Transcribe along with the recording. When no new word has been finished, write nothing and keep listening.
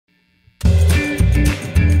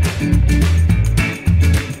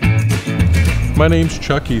My name's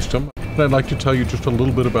Chuck Easttom, and I'd like to tell you just a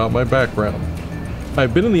little bit about my background.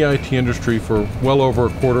 I've been in the IT industry for well over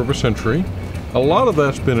a quarter of a century. A lot of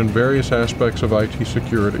that's been in various aspects of IT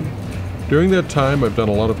security. During that time, I've done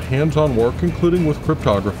a lot of hands-on work, including with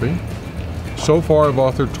cryptography. So far, I've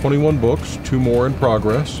authored 21 books, 2 more in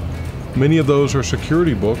progress. Many of those are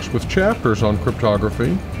security books with chapters on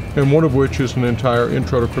cryptography, and one of which is an entire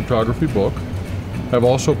intro to cryptography book. I've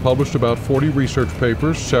also published about 40 research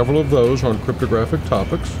papers, several of those on cryptographic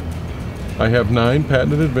topics. I have 9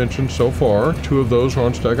 patented inventions so far, 2 of those are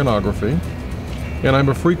on steganography. And I'm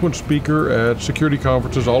a frequent speaker at security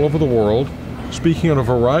conferences all over the world, speaking on a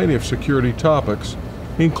variety of security topics,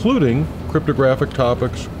 including cryptographic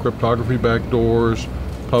topics, cryptography backdoors,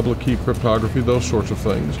 public key cryptography, those sorts of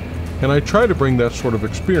things. And I try to bring that sort of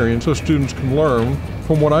experience so students can learn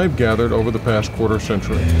from what I've gathered over the past quarter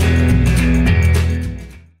century.